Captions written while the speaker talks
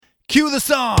Cue the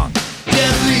song.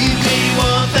 Just leave me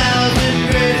 1,000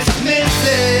 greatest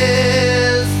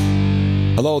misses.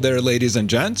 Hello there, ladies and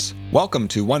gents. Welcome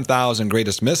to 1,000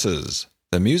 Greatest Misses,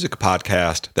 the music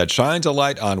podcast that shines a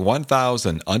light on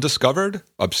 1,000 undiscovered,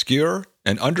 obscure,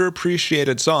 and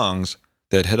underappreciated songs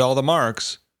that hit all the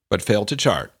marks but failed to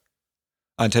chart.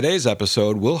 On today's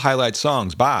episode, we'll highlight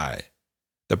songs by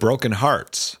The Broken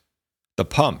Hearts, The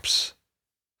Pumps,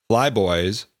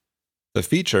 Flyboys, The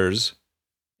Features,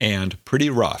 and Pretty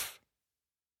Rough.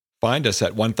 Find us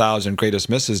at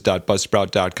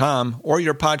 1000greatestmisses.buzzsprout.com or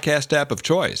your podcast app of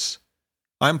choice.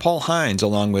 I'm Paul Hines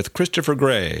along with Christopher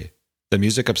Gray, the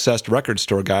music-obsessed record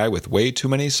store guy with way too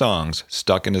many songs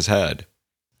stuck in his head.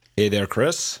 Hey there,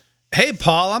 Chris. Hey,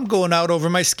 Paul, I'm going out over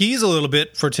my skis a little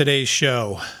bit for today's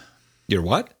show. You're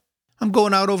what? I'm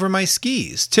going out over my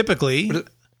skis. Typically,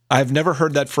 I've never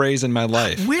heard that phrase in my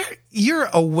life. You're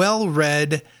a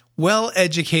well-read,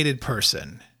 well-educated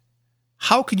person.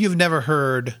 How could you have never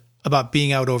heard about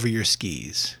being out over your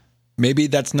skis? Maybe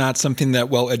that's not something that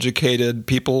well-educated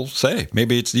people say.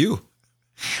 Maybe it's you.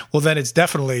 Well, then it's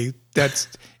definitely Are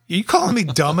you calling me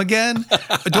dumb again?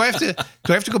 Do I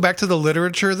have to go back to the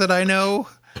literature that I know?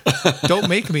 Don't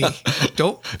make me.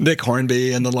 Nick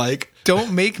Hornby and the like.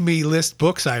 Don't make me list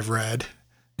books I've read.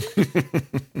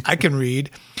 I can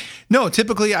read. No,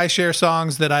 typically I share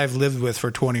songs that I've lived with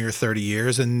for 20 or 30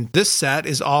 years, and this set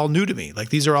is all new to me.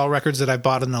 Like, these are all records that I've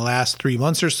bought in the last 3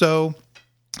 months or so.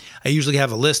 I usually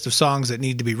have a list of songs that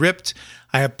need to be ripped.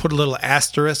 I have put a little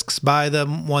asterisks by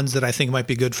them, ones that I think might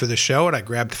be good for the show, and I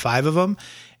grabbed 5 of them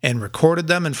and recorded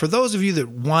them. And for those of you that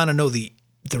want to know the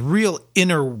real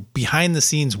inner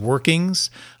behind-the-scenes workings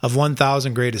of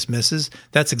 1,000 Greatest Misses,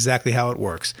 that's exactly how it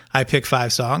works. I pick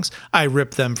 5 songs, I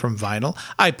rip them from vinyl,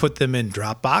 I put them in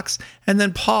Dropbox, and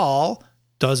then Paul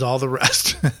does all the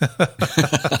rest.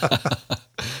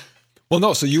 Well,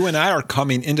 no, so you and I are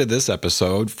coming into this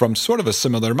episode from sort of a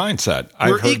similar mindset.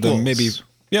 We're I've heard equals. them maybe,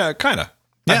 kind of.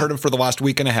 Yeah. I heard them for the last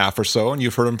week and a half or so, and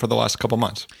you've heard them for the last couple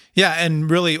months. Yeah, and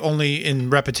really only in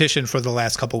repetition for the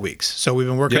last couple weeks. So we've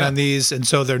been working on these, and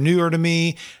so they're newer to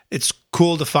me. It's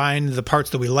cool to find the parts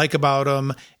that we like about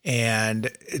them, and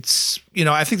it's,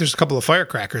 I think there's a couple of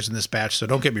firecrackers in this batch, so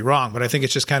don't get me wrong, but I think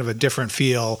it's just kind of a different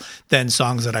feel than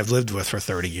songs that I've lived with for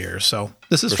 30 years. So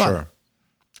this is fun. Sure.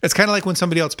 It's kind of like when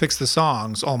somebody else picks the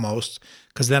songs, almost,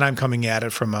 because then I'm coming at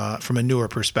it from a newer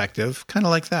perspective, kind of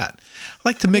like that. I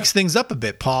like to mix things up a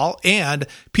bit, Paul. And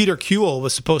Peter Kuehl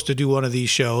was supposed to do one of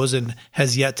these shows and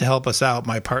has yet to help us out,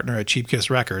 my partner at Cheap Kiss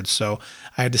Records. So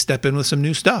I had to step in with some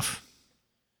new stuff.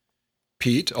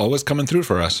 Pete, always coming through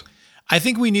for us. I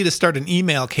think we need to start an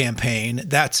email campaign.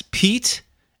 That's Pete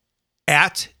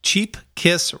at Cheap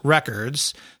Kiss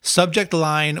Records. Subject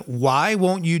line, why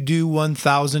won't you do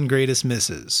 1,000 Greatest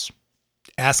Misses?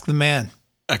 Ask the man.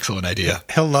 Excellent idea.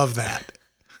 He'll love that.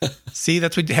 See,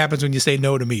 that's what happens when you say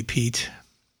no to me, Pete.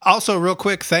 Also, real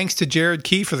quick, thanks to Jared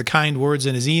Key for the kind words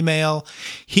in his email.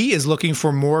 He is looking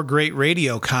for more great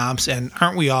radio comps, and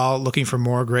aren't we all looking for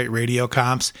more great radio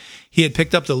comps? He had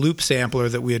picked up the loop sampler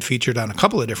that we had featured on a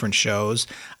couple of different shows.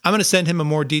 I'm going to send him a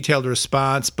more detailed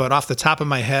response, but off the top of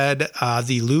my head,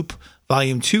 the loop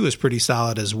Volume 2 is pretty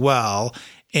solid as well,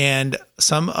 and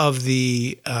some of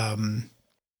the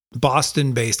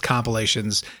Boston-based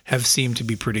compilations have seemed to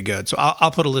be pretty good. So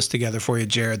I'll put a list together for you,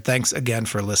 Jared. Thanks again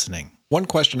for listening. One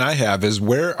question I have is,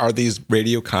 where are these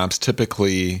radio comps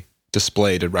typically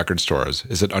displayed at record stores?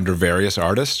 Is it under various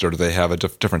artists, or do they have a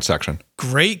different section?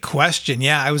 Great question.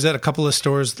 Yeah, I was at a couple of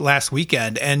stores last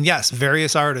weekend, and yes,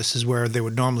 various artists is where they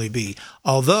would normally be.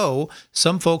 Although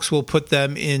some folks will put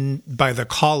them in by the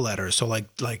call letters. So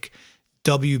like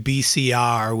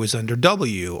WBCR was under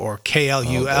W, or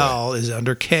KLUL is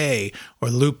under K, or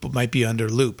Loop might be under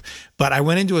Loop. But I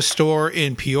went into a store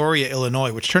in Peoria,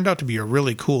 Illinois, which turned out to be a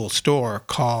really cool store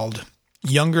called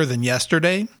Younger Than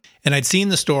Yesterday. And I'd seen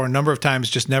the store a number of times,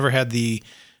 just never had the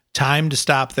time to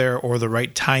stop there or the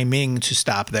right timing to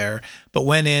stop there. But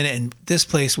went in, and this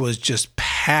place was just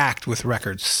packed with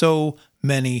records. So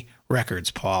many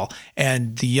records, Paul.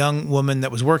 And the young woman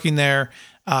that was working there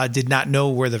did not know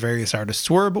where the various artists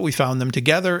were, but we found them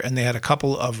together, and they had a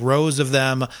couple of rows of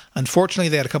them. Unfortunately,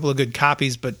 they had a couple of good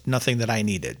copies, but nothing that I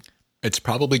needed. It's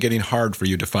probably getting hard for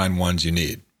you to find ones you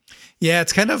need. Yeah,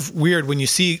 it's kind of weird when you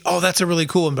see, oh, that's a really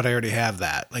cool one, but I already have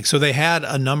that. Like, so they had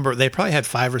a number, they probably had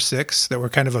 5 or 6 that were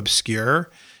kind of obscure,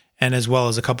 and as well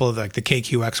as a couple of like the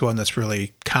KQX one that's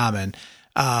really common.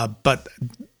 But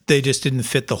they just didn't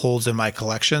fit the holes in my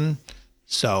collection.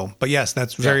 So, but yes,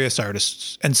 that's various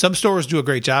artists. And some stores do a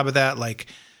great job of that. Like,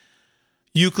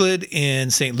 Euclid in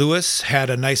St. Louis had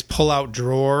a nice pull-out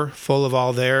drawer full of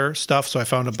all their stuff, so I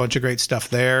found a bunch of great stuff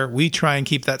there. We try and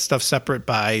keep that stuff separate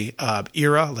by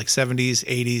era, like 70s,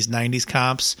 80s, 90s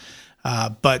comps,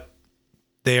 but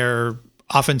they're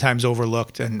oftentimes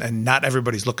overlooked, and not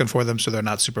everybody's looking for them, so they're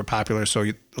not super popular. So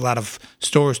a lot of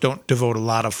stores don't devote a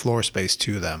lot of floor space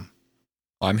to them.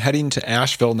 I'm heading to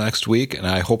Asheville next week, and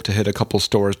I hope to hit a couple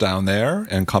stores down there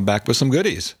and come back with some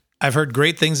goodies. I've heard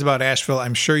great things about Asheville.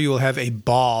 I'm sure you will have a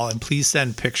ball, and please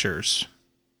send pictures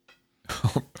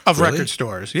of Really? record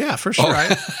stores. Yeah, for sure.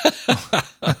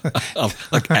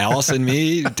 Like Alice and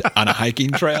me on a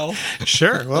hiking trail.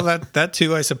 Sure. Well, that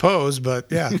too, I suppose. But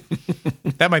yeah,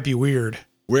 that might be weird.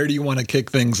 Where do you want to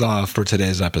kick things off for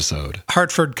today's episode?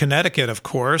 Hartford, Connecticut, of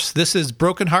course. This is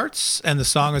Broken Hearts, and the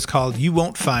song is called You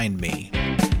Won't Find Me.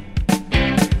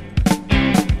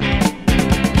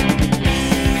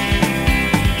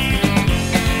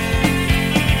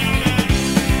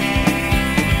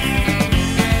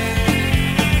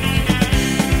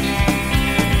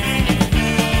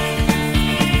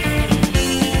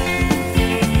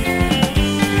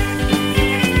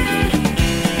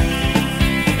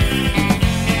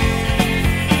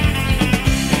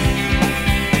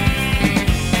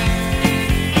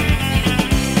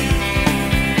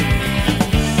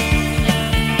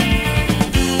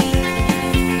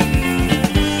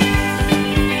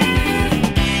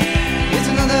 It's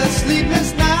another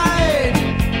sleepless night.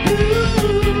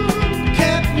 Ooh,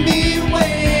 kept me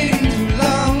waiting too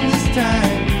long this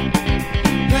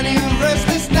time. Plenty of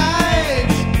restless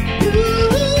nights. Ooh,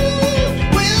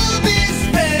 we'll be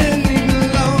spending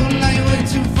alone. Now you went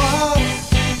too far.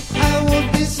 I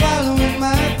won't be swallowing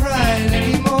my pride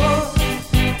anymore.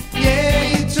 Yeah,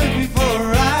 you took me for a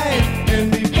ride,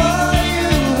 and before you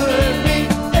hurt me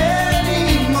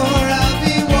anymore, I'll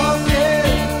be walking.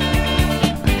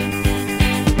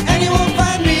 And you won't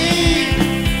find me.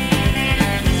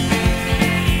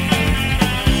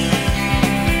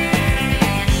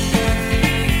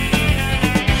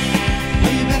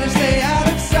 Well, you better stay out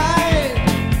of sight.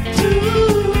 Too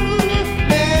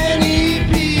many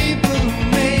people who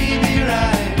may be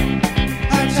right.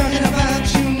 I'm talking about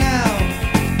you now.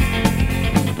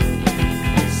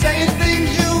 Saying things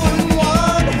you wouldn't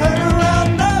want heard around.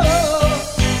 No,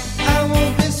 I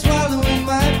won't be swallowing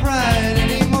my pride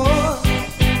anymore.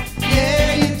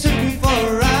 Yeah, you took me for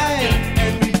a ride,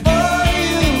 and before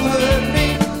you hurt me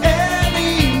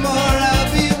anymore, I'll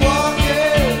be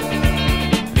walking,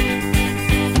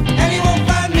 and you won't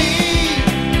find me.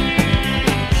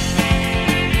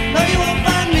 No, you won't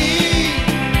find me.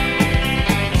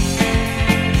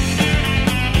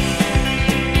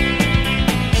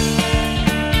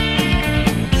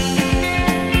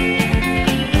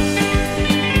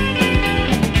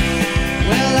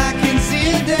 Well, I can see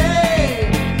a day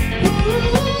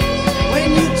when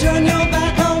you turn your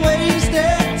back on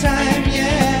wasted time.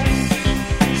 Yeah,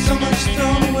 so much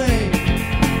thrown away,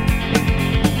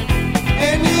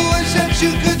 and you wish that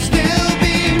you could still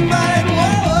be mine.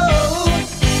 Whoa,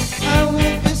 I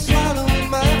won't be swallowing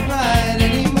my pride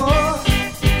anymore.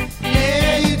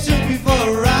 Yeah, you took me for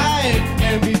a ride,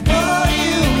 and before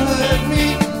you hurt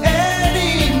me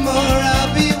anymore,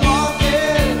 I'll be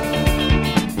walking,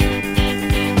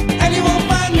 and you won't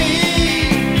find me.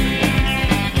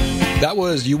 That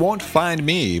was You Won't Find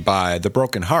Me by The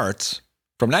Broken Hearts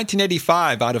from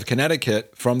 1985 out of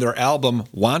Connecticut from their album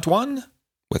Want One?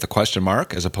 With a question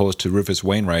mark, as opposed to Rufus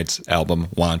Wainwright's album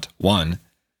Want One.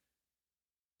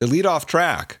 The lead-off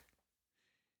track.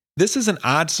 This is an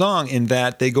odd song in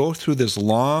that they go through this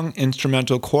long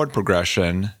instrumental chord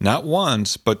progression, not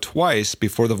once, but twice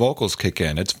before the vocals kick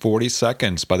in. It's 40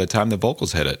 seconds by the time the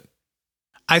vocals hit it.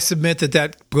 I submit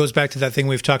that goes back to that thing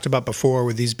we've talked about before,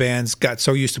 where these bands got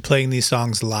so used to playing these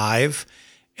songs live,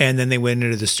 and then they went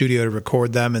into the studio to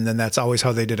record them, and then that's always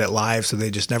how they did it live, so they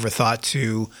just never thought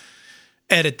to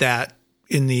edit that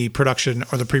in the production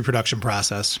or the pre-production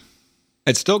process.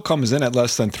 It still comes in at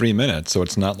less than 3 minutes, so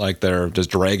it's not like they're just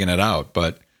dragging it out,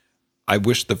 but I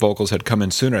wish the vocals had come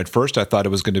in sooner. At first, I thought it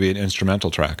was going to be an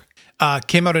instrumental track.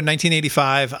 Came out in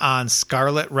 1985 on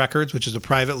Scarlet Records, which is a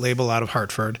private label out of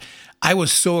Hartford. I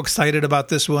was so excited about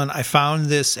this one. I found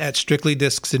this at Strictly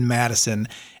Discs in Madison.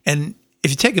 And if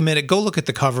you take a minute, go look at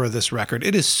the cover of this record.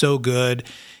 It is so good.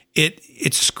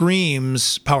 It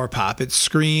screams power pop. It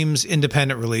screams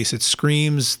independent release. It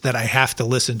screams that I have to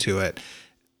listen to it.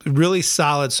 Really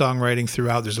solid songwriting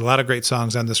throughout. There's a lot of great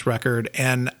songs on this record.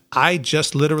 And I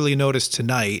just literally noticed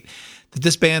tonight that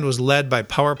this band was led by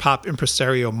power pop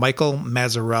impresario Michael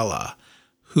Mazzarella,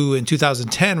 who in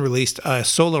 2010 released a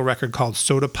solo record called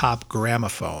Soda Pop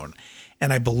Gramophone.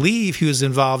 And I believe he was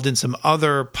involved in some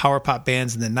other power pop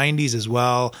bands in the 90s as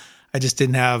well. I just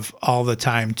didn't have all the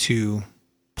time to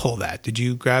pull that. Did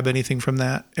you grab anything from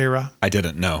that era? I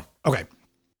didn't know. Okay.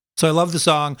 So I love the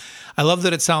song. I love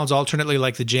that it sounds alternately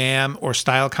like The Jam or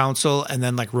Style Council and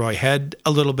then like Roy Head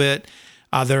a little bit.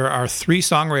 There are 3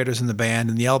 songwriters in the band,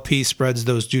 and the LP spreads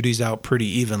those duties out pretty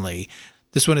evenly.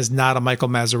 This one is not a Michael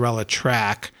Mazzarella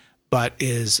track, but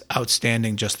is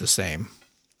outstanding just the same.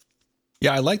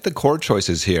 Yeah, I like the chord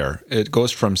choices here. It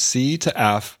goes from C to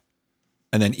F,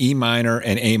 and then E minor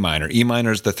and A minor. E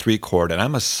minor is the 3 chord, and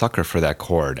I'm a sucker for that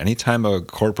chord. Anytime a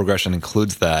chord progression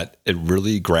includes that, it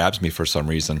really grabs me for some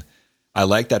reason. I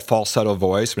like that falsetto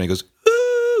voice when he goes,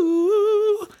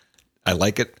 ooh. I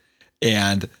like it.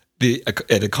 And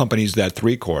it accompanies that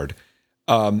 3 chord.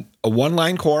 A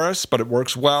 1-line chorus, but it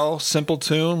works well. Simple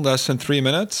tune, less than 3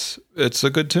 minutes. It's a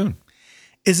good tune.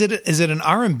 Is it an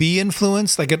R&B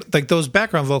influence? Like those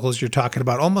background vocals you're talking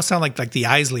about almost sound like the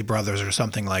Isley Brothers or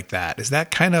something like that. Is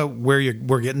that kind of where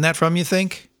we're getting that from, you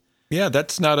think? Yeah,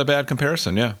 that's not a bad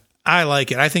comparison, yeah. I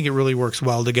like it. I think it really works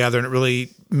well together, and it really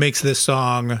makes this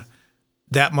song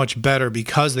that much better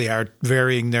because they are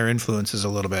varying their influences a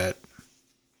little bit.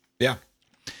 Yeah.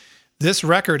 This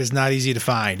record is not easy to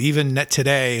find. Even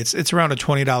today, it's around a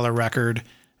 $20 record.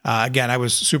 Again, I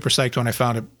was super psyched when I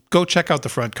found it. Go check out the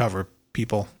front cover,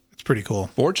 people. It's pretty cool.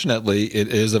 Fortunately, it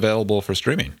is available for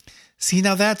streaming. See,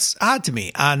 now that's odd to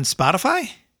me. On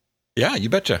Spotify? Yeah, you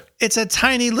betcha. It's a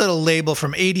tiny little label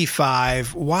from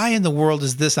 85. Why in the world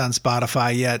is this on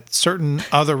Spotify yet certain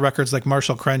other records like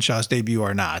Marshall Crenshaw's debut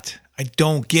are not? I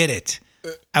don't get it.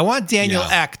 I want Daniel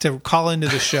Eck to call into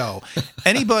the show.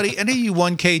 Any of you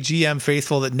 1K GM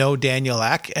faithful that know Daniel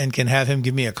Eck and can have him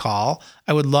give me a call,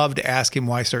 I would love to ask him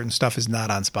why certain stuff is not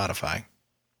on Spotify.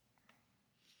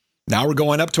 Now we're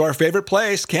going up to our favorite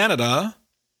place, Canada,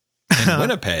 and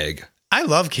Winnipeg. I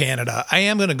love Canada. I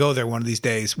am going to go there one of these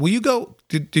days. Will you go?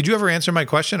 Did you ever answer my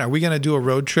question? Are we going to do a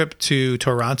road trip to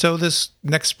Toronto this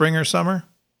next spring or summer?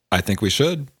 I think we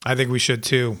should. I think we should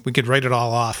too. We could write it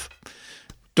all off.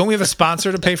 Don't we have a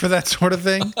sponsor to pay for that sort of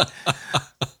thing?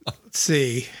 Let's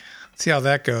see how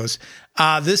that goes.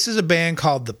 This is a band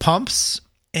called The Pumps,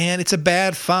 and it's a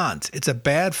bad font. It's a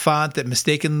bad font that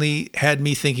mistakenly had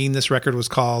me thinking this record was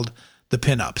called The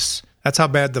Pinups. That's how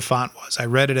bad the font was. I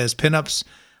read it as Pinups.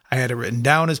 I had it written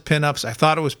down as Pinups. I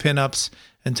thought it was Pinups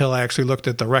until I actually looked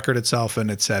at the record itself and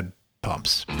it said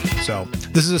Pumps. So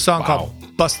this is a song called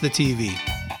Bust the TV.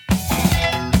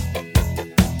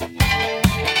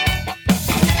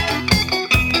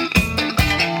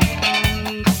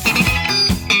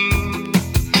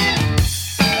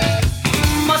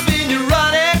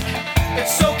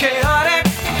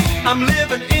 I'm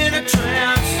living in a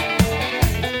trance.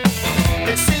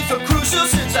 It seems so crucial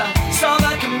since I saw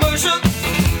that commercial.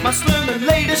 Must learn the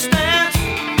latest dance.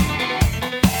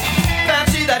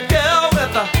 Fancy that girl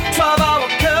with a 12-hour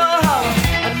curl. How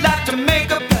I'd like to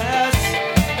make a pass.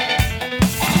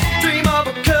 Dream of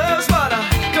a curse, but I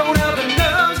don't have the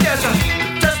nerves. Guess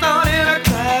I'm just not in her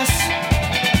class.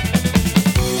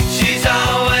 She's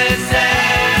always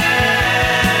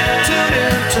there. Tune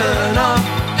in, turn on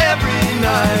every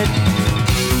night.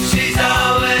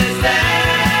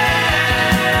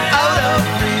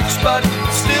 But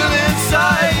still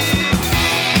inside.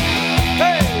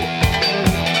 Hey!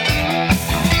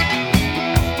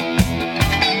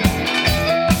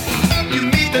 You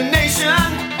meet the nation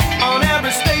on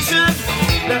every station.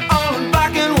 They're all in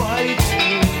black and white.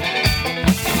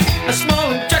 A small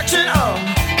injection of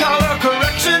color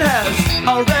correction has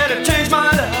already changed my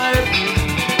life.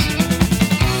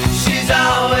 She's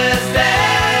always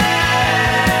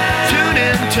there. Tune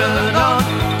in, turn on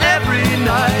every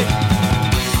night.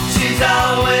 She's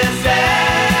always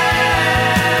there,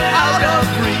 out of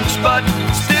reach, but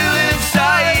still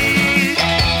inside.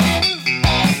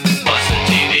 Bust the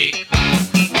TV.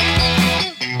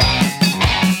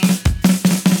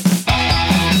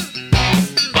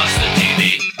 Bust the TV.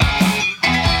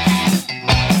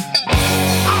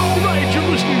 All right, you're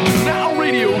listening to Now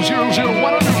Radio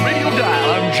 00100 radio dial.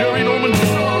 I'm Jerry Norman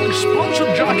on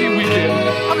Explosive Jockey Weekend.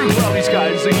 Under cloudy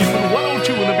skies, singing from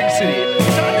 102 in the big city.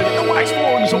 Time to get the wax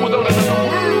flowing, so without another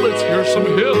word, let's hear some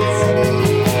hits.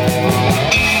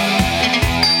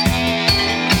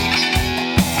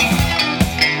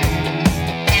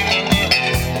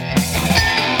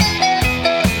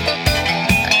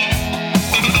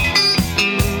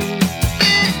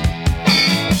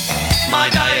 My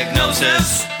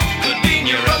diagnosis could be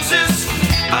neurosis.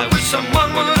 I wish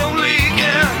someone would only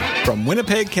care. From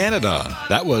Winnipeg, Canada,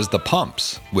 that was The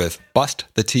Pumps with Bust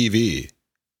the TV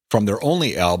from their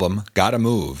only album, Gotta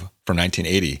Move, from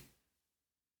 1980.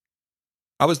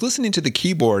 I was listening to the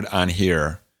keyboard on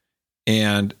here,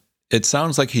 and it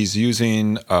sounds like he's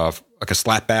using like a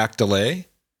slapback delay.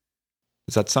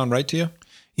 Does that sound right to you?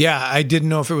 Yeah, I didn't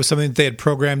know if it was something that they had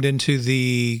programmed into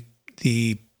the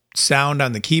sound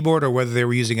on the keyboard or whether they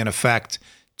were using an effect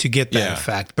to get that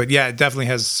effect. But yeah, it definitely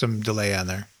has some delay on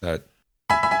there.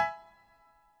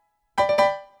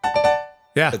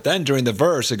 Yeah. But then during the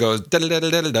verse, it goes, and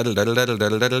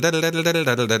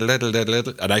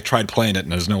I tried playing it,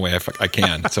 and there's no way I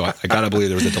can. So I got to believe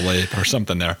there was a delay or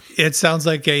something there. It sounds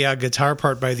like a guitar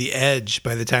part by The Edge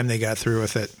by the time they got through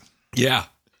with it. Yeah.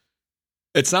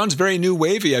 It sounds very new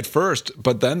wavy at first,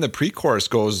 but then the pre-chorus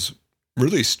goes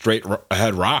really straight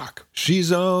ahead rock.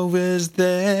 She's always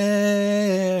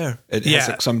there. It has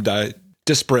like some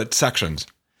disparate sections.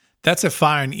 That's a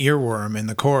fine earworm in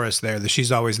the chorus there, the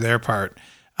She's Always There part.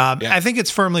 I think it's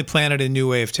firmly planted in new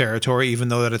wave territory, even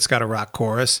though that it's got a rock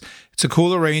chorus. It's a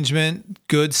cool arrangement,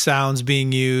 good sounds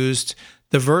being used.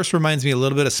 The verse reminds me a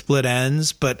little bit of Split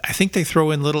Enz, but I think they throw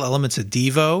in little elements of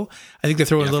Devo. I think they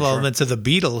throw in little elements of the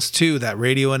Beatles too, that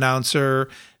radio announcer.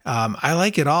 I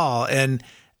like it all. And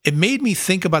it made me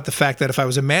think about the fact that if I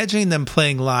was imagining them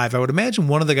playing live, I would imagine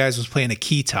one of the guys was playing a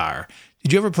keytar.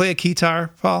 Did you ever play a keytar,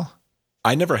 Paul?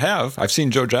 I never have. I've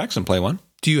seen Joe Jackson play one.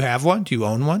 Do you have one? Do you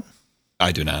own one?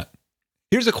 I do not.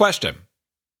 Here's a question.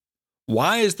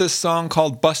 Why is this song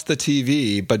called Bust the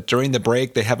TV, but during the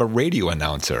break they have a radio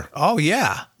announcer? Oh,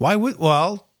 yeah.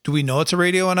 Well, do we know it's a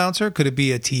radio announcer? Could it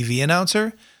be a TV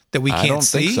announcer that we can't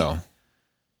see? I don't think so.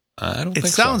 I don't think so.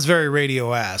 It sounds very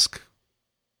radio-esque.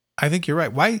 I think you're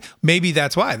right. Why? Maybe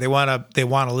that's why. They want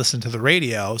to listen to the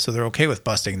radio, so they're okay with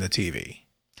busting the TV.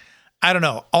 I don't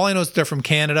know. All I know is they're from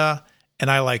Canada, and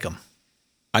I like them.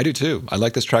 I do too. I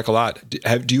like this track a lot.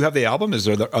 Do you have the album? Is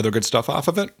there other good stuff off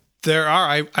of it? There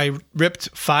are. I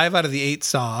ripped 5 out of the 8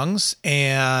 songs,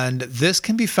 and this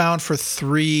can be found for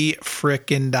 $3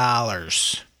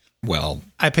 frickin'. Well,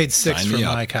 I paid $6 for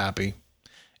my copy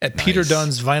at Peter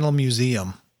Dunn's Vinyl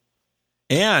Museum.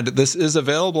 And this is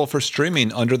available for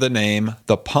streaming under the name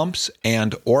The Pumps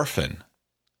and Orphan.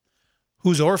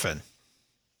 Who's Orphan?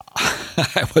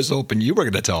 I was hoping you were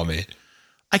going to tell me.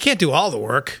 I can't do all the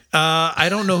work. I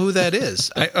don't know who that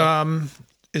is.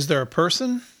 Is there a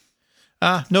person?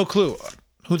 No clue.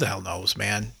 Who the hell knows,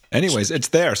 man? Anyways, it's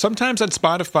there. Sometimes on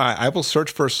Spotify, I will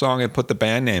search for a song and put the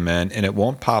band name in, and it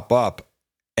won't pop up.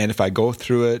 And if I go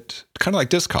through it, kind of like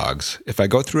Discogs, if I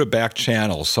go through a back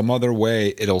channel, some other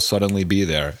way, it'll suddenly be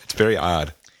there. It's very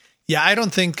odd. Yeah, I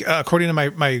don't think, according to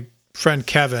my friend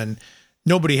Kevin,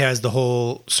 nobody has the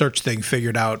whole search thing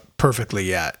figured out perfectly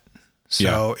yet.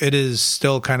 So it is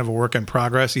still kind of a work in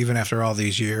progress, even after all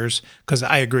these years. Because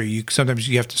I agree, sometimes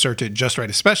you have to search it just right,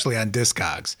 especially on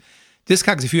Discogs.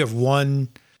 Discogs, if you have one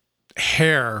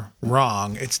hair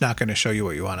wrong, it's not going to show you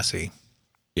what you want to see.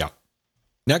 Yeah.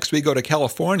 Next, we go to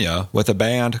California with a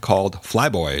band called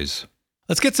Flyboys.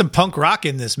 Let's get some punk rock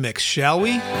in this mix, shall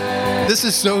we? This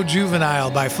is So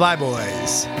Juvenile by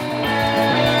Flyboys.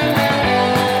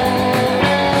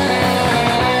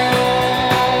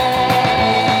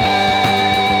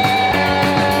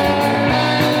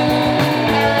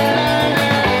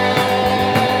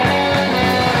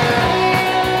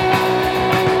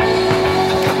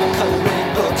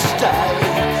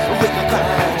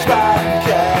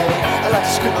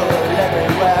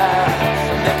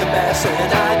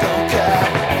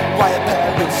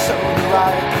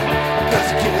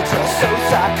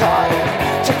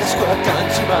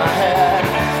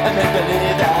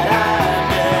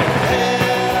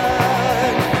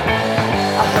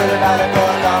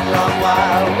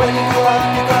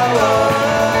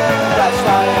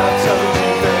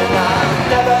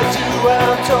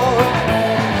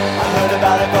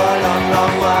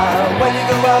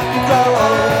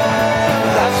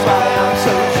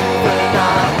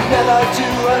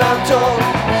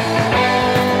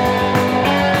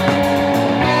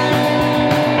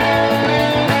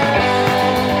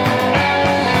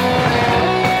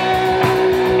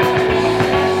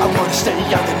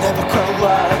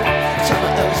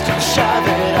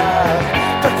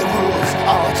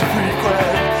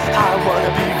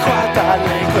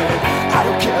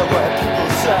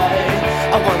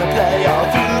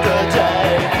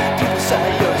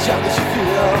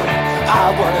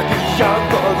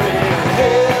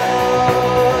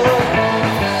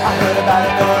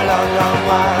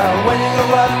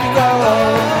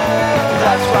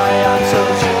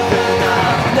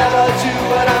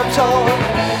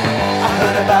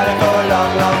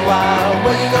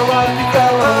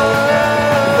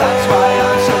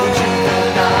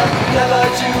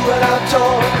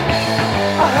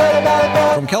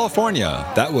 From California,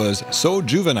 that was So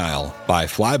Juvenile by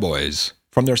Flyboys.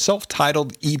 from their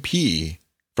self-titled EP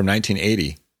from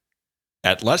 1980.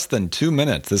 At less than 2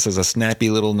 minutes, this is a snappy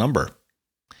little number.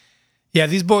 Yeah,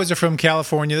 these boys are from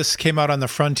California. This came out on the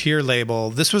Frontier label.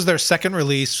 This was their second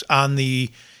release on the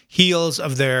heels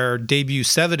of their debut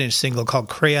 7-inch single called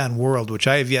Crayon World, which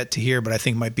I have yet to hear, but I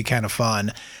think might be kind of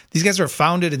fun. These guys were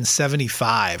founded in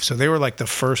 75, so they were like the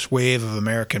first wave of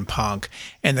American punk.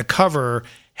 And the cover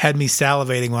had me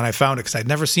salivating when I found it because I'd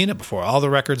never seen it before. All the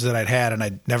records that I'd had, and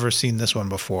I'd never seen this one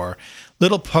before.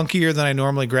 Little punkier than I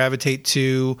normally gravitate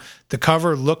to. The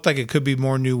cover looked like it could be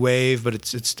more new wave, but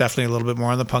it's definitely a little bit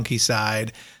more on the punky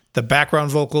side. The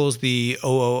background vocals, the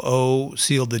OOO,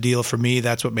 sealed the deal for me.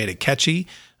 That's what made it catchy.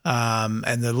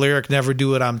 And the lyric, never do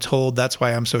what I'm told, that's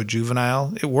why I'm so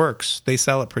juvenile. It works. They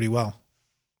sell it pretty well.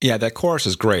 Yeah, that chorus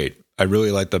is great. I really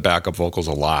like the backup vocals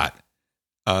a lot.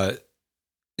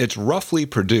 It's roughly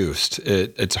produced.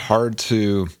 It's hard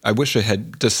to... I wish it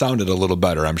had just sounded a little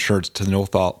better. I'm sure it's to no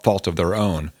fault of their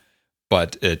own,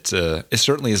 but it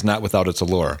certainly is not without its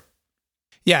allure.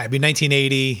 Yeah, it'd be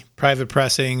 1980, private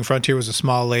pressing. Frontier was a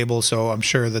small label, so I'm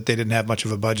sure that they didn't have much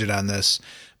of a budget on this.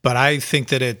 But I think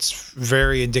that it's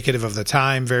very indicative of the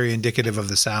time, very indicative of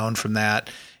the sound from that,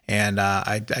 and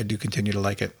I do continue to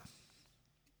like it.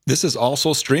 This is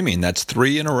also streaming. That's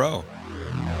 3 in a row.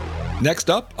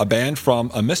 Next up, a band from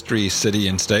a mystery city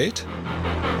and state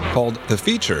called The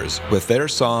Features with their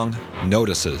song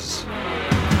Notices.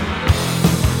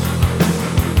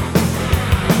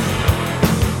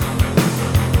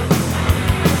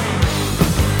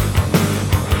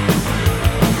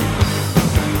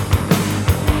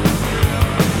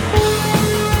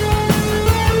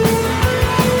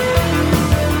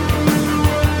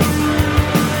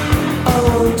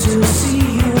 To see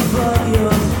you, but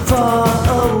you're far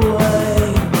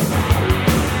away.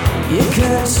 You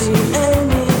can't see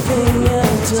anything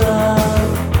at all.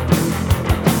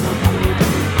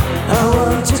 I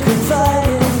want to confide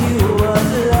in you what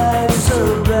life's so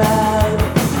bad.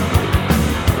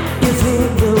 You think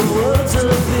the world's a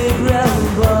big round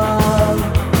ball.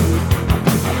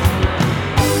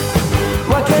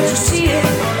 Why can't you see it?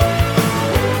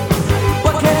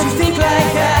 Why can't you think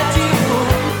like I do?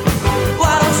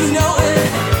 Why don't you know it?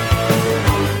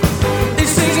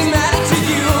 These things that matter to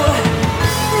you.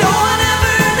 No one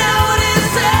ever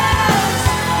notices.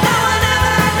 No one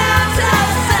ever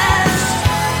notices.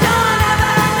 No one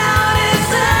ever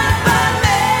notices but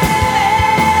me.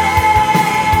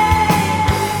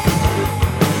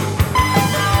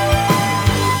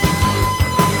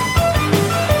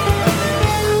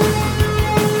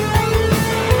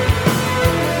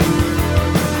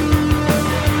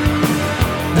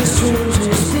 The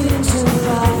strangest things in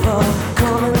life are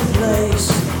commonplace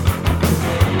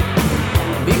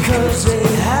because they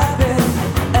happen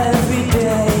every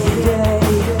day.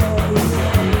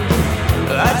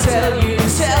 I tell you,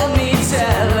 tell me,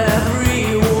 tell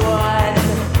everyone.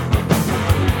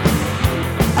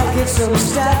 I get so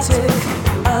static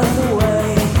on the way.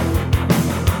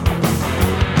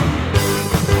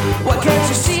 Why can't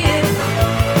you see it?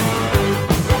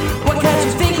 Why can't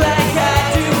you think like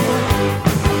I do?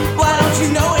 Why don't you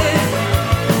know it?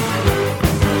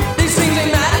 These things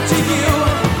ain't matter to you.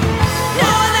 No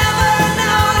one ever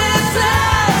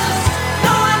notices.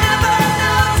 No one ever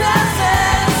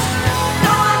notices.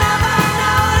 No one ever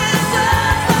notices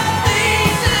the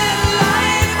things in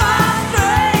life are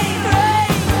strange.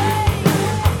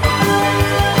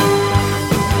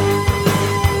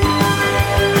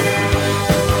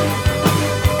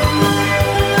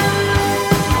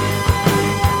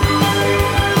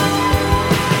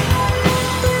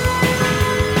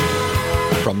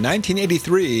 From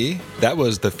 1983, that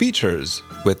was The Features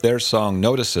with their song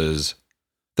Notices,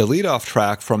 the lead-off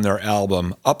track from their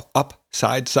album Up, Up,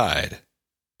 Side, Side,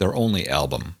 their only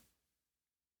album.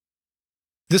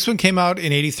 This one came out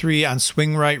in 83 on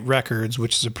Swing Right Records,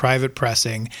 which is a private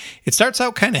pressing. It starts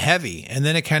out kind of heavy, and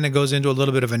then it kind of goes into a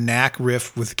little bit of a knack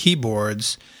riff with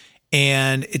keyboards,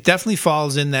 and it definitely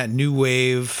falls in that new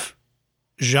wave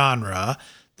genre.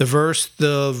 The verse,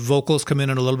 the vocals come in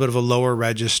at a little bit of a lower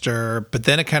register, but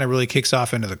then it kind of really kicks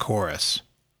off into the chorus.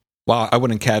 Wow, I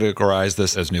wouldn't categorize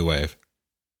this as new wave.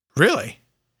 Really?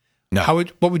 No.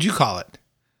 What would you call it?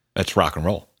 It's rock and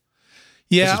roll.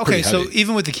 Yeah, This is okay, pretty so heavy.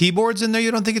 even with the keyboards in there, you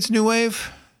don't think it's new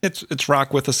wave? It's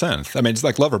rock with a synth. I mean, it's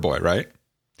like Loverboy, right?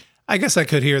 I guess I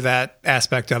could hear that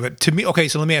aspect of it. To me, okay,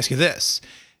 so let me ask you this.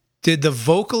 Did the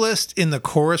vocalist in the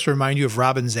chorus remind you of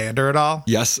Robin Zander at all?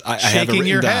 Yes, I have it Shaking written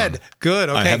your down. head. Good,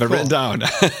 okay, I have it cool. written down.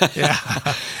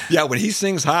 Yeah. Yeah, when he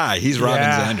sings high, he's Robin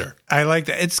Yeah, Zander. I like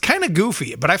that. It's kind of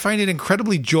goofy, but I find it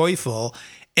incredibly joyful.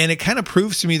 And it kind of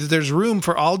proves to me that there's room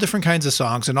for all different kinds of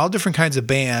songs and all different kinds of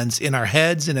bands in our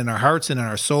heads and in our hearts and in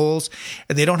our souls.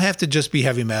 And they don't have to just be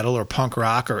heavy metal or punk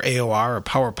rock or AOR or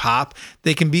power pop.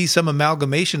 They can be some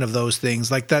amalgamation of those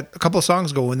things, like that a couple of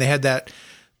songs ago when they had that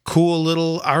cool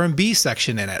little R&B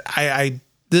section in it.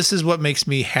 This is what makes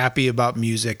me happy about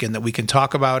music, and that we can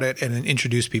talk about it and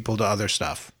introduce people to other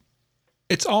stuff.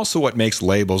 It's also what makes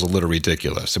labels a little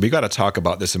ridiculous. So we got to talk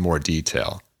about this in more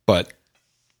detail. But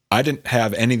I didn't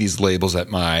have any of these labels at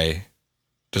my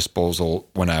disposal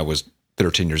when I was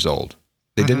 13 years old.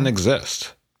 They didn't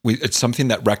exist. It's something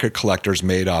that record collectors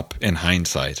made up in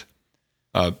hindsight.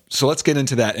 So let's get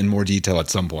into that in more detail at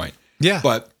some point. Yeah,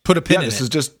 but put a pin in it.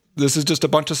 This is just a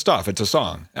bunch of stuff. It's a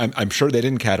song. I'm sure they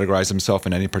didn't categorize themselves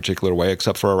in any particular way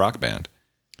except for a rock band.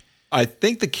 I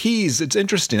think the keys, it's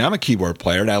interesting. I'm a keyboard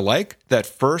player, and I like that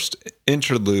first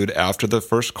interlude after the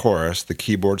first chorus, the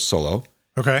keyboard solo.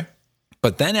 Okay.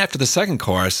 But then after the second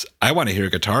chorus, I want to hear a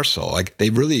guitar solo. Like,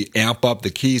 they really amp up the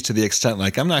keys to the extent,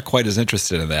 like, I'm not quite as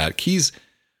interested in that. Keys,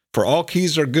 for all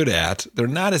keys are good at, they're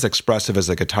not as expressive as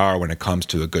a guitar when it comes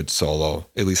to a good solo,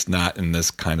 at least not in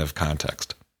this kind of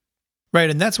context. Right,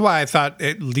 and that's why I thought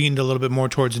it leaned a little bit more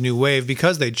towards new wave,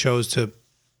 because they chose to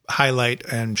highlight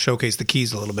and showcase the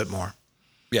keys a little bit more.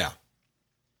 Yeah.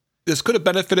 This could have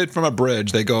benefited from a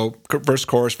bridge. They go verse,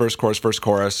 chorus, verse, chorus, verse,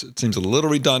 chorus. It seems a little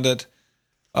redundant.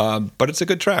 But it's a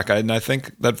good track, and I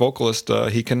think that vocalist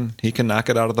he can knock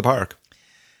it out of the park.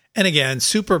 And again,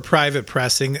 super private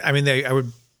pressing. I mean, I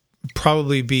would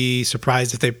probably be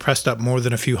surprised if they pressed up more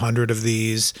than a few hundred of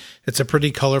these. It's a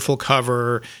pretty colorful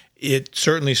cover. It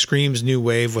certainly screams new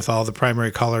wave with all the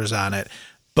primary colors on it.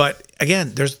 But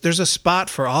again, there's a spot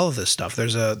for all of this stuff.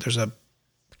 There's a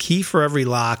key for every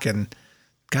lock, and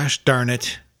gosh darn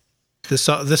it, this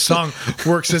song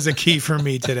works as a key for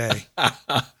me today.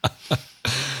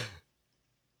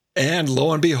 And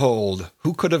lo and behold,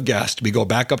 who could have guessed we go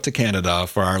back up to Canada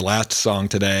for our last song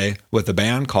today with a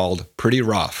band called Pretty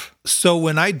Rough. So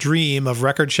when I dream of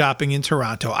record shopping in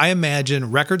Toronto, I imagine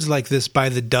records like this by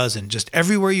the dozen, just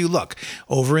everywhere you look,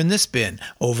 over in this bin,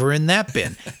 over in that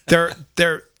bin.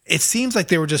 It seems like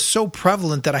they were just so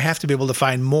prevalent that I have to be able to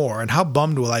find more. And how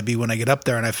bummed will I be when I get up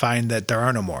there and I find that there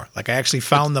are no more? Like, I actually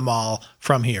found them all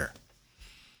from here.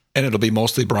 And it'll be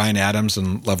mostly Bryan Adams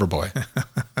and Loverboy.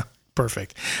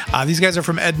 Perfect. These guys are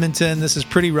from Edmonton. This is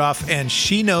Pretty Rough, and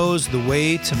She Knows the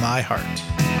Way to My Heart.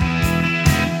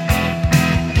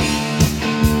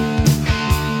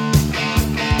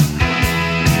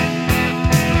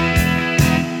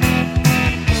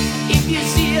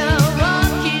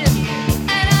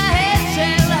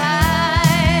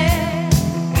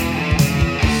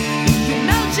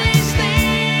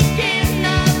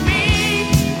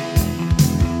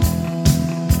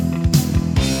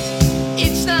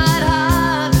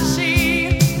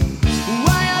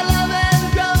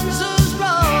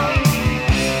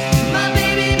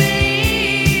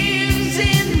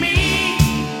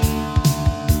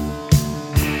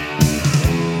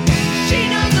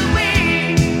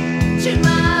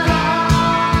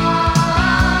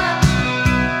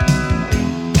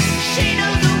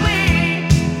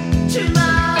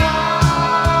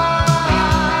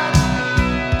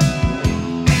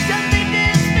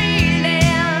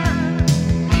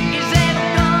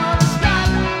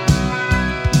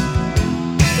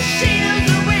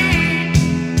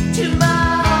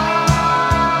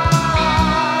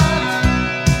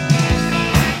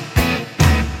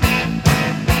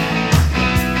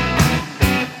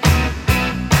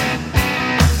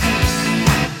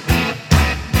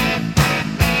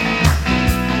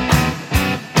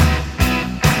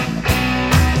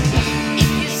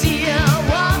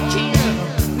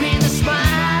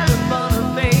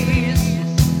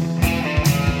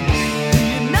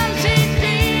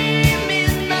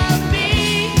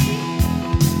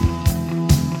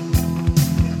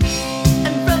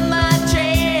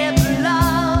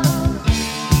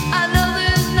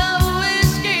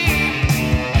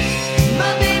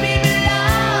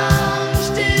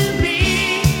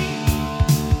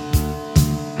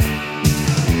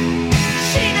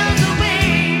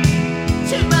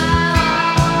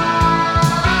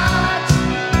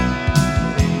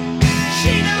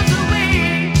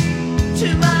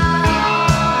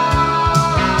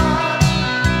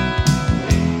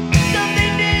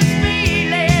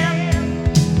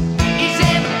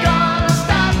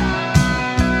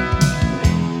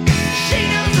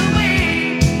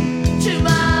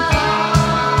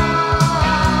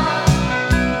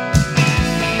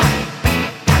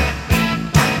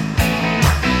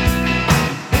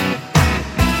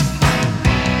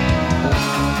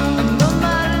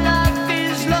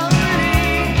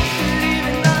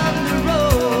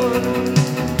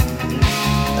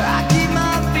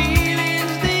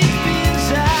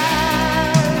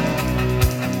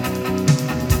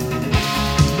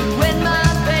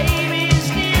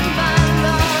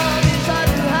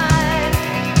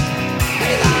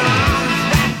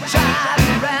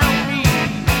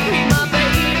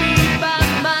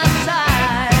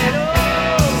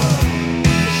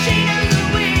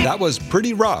 was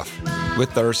Pretty Rough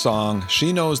with their song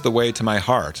She Knows the Way to My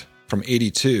Heart from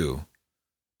 82.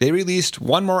 They released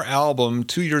one more album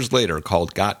 2 years later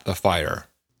called Got the Fire.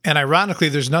 And ironically,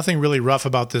 there's nothing really rough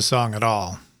about this song at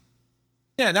all.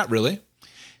 Yeah, not really.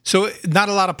 So not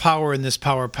a lot of power in this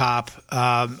power pop.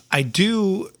 I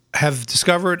do have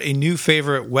discovered a new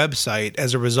favorite website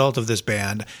as a result of this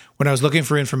band. When I was looking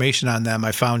for information on them,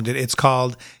 I found it. It's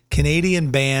called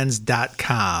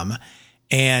CanadianBands.com.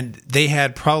 And they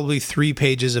had probably 3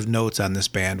 pages of notes on this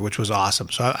band, which was awesome.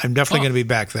 So I'm definitely going to be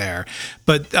back there.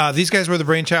 But these guys were the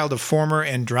brainchild of former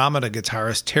Andromeda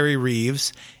guitarist Terry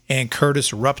Reeves and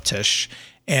Curtis Ruptish.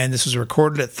 And this was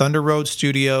recorded at Thunder Road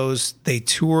Studios. They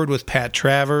toured with Pat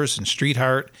Travers and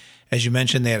Streetheart. As you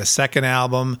mentioned, they had a second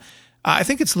album. I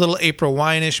think it's a little April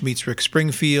Wine-ish meets Rick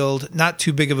Springfield. Not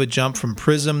too big of a jump from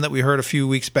Prism that we heard a few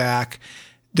weeks back.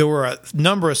 There were a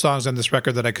number of songs on this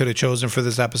record that I could have chosen for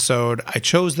this episode. I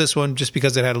chose this one just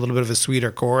because it had a little bit of a sweeter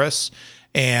chorus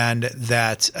and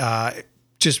that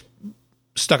just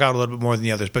stuck out a little bit more than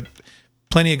the others. But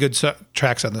plenty of good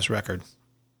tracks on this record.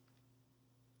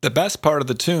 The best part of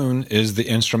the tune is the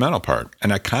instrumental part,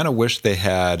 and I kind of wish they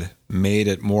had made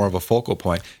it more of a focal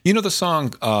point. You know the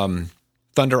song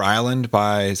Thunder Island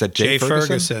by, is that Jay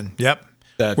Ferguson? Yep.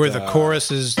 Where the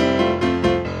chorus is...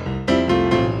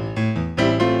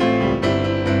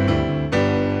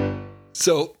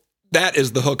 So that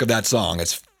is the hook of that song.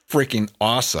 It's freaking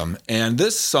awesome. And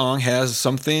this song has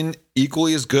something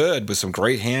equally as good with some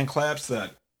great hand claps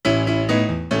that...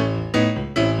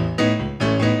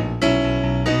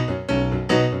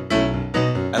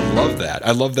 I love that.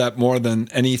 I love that more than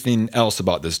anything else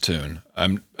about this tune.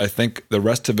 I think the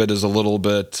rest of it is a little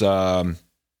bit kind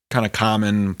of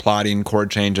common, plotting,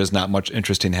 chord changes, not much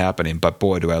interesting happening. But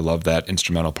boy, do I love that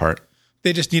instrumental part.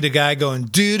 They just need a guy going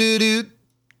doo-doo-doo.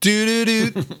 Do-do-do,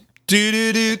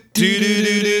 do-do-do,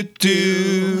 do-do-do,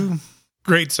 do.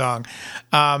 Great song.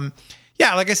 Yeah,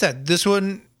 like I said, this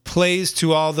one plays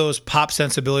to all those pop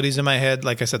sensibilities in my head.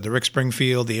 Like I said, the Rick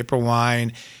Springfield, the April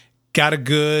Wine, got a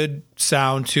good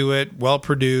sound to it, well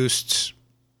produced.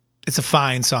 It's a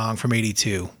fine song from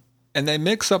 82. And they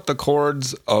mix up the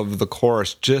chords of the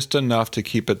chorus just enough to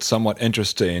keep it somewhat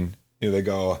interesting. Here they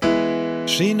go,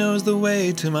 she knows the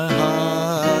way to my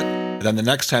heart. And then the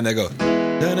next time they go,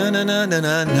 na na na na na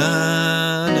na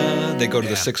na. They go to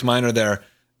the 6 minor there.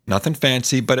 Nothing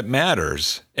fancy, but it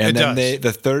matters. And then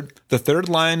the third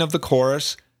line of the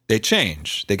chorus, they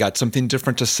change. They got something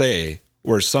different to say,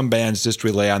 where some bands just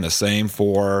rely on the same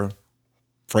 4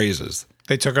 phrases.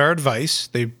 They took our advice.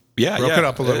 They broke it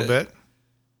up a little bit.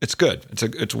 It's good.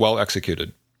 It's well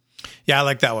executed. Yeah, I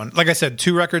like that one. Like I said,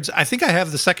 2 records. I think I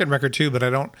have the second record too, but I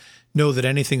don't know that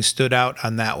anything stood out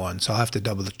on that one, so I'll have to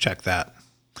double check that.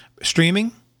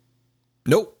 Streaming?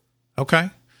 Nope. Okay.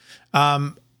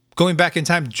 Going back in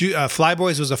time,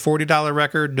 Flyboys was a $40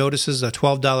 record. Notice is a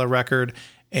 $12 record.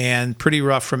 And Pretty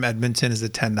Rough from Edmonton is a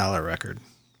 $10 record.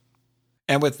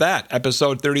 And with that,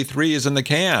 episode 33 is in the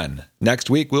can. Next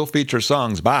week, we'll feature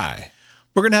songs by...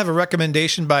 We're going to have a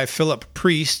recommendation by Philip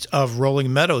Priest of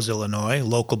Rolling Meadows, Illinois.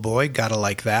 Local boy, gotta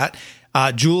like that.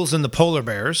 Jules and the Polar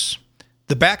Bears.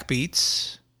 The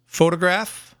Backbeats.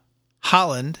 Photograph.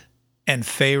 Holland. And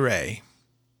Fay Ray.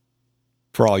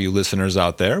 For all you listeners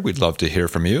out there, we'd love to hear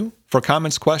from you. For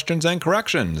comments, questions, and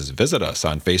corrections, visit us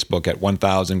on Facebook at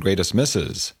 1000 Greatest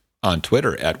Misses, on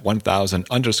Twitter at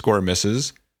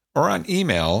 1000_misses, or on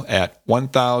email at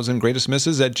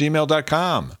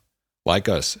 1000greatestmisses@gmail.com. Like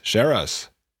us, share us.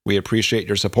 We appreciate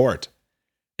your support.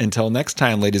 Until next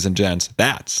time, ladies and gents,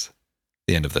 that's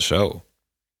the end of the show.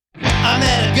 I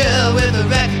met a girl with a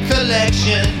record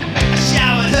collection. I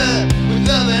showered her with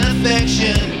love and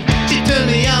affection. She turned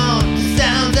me on.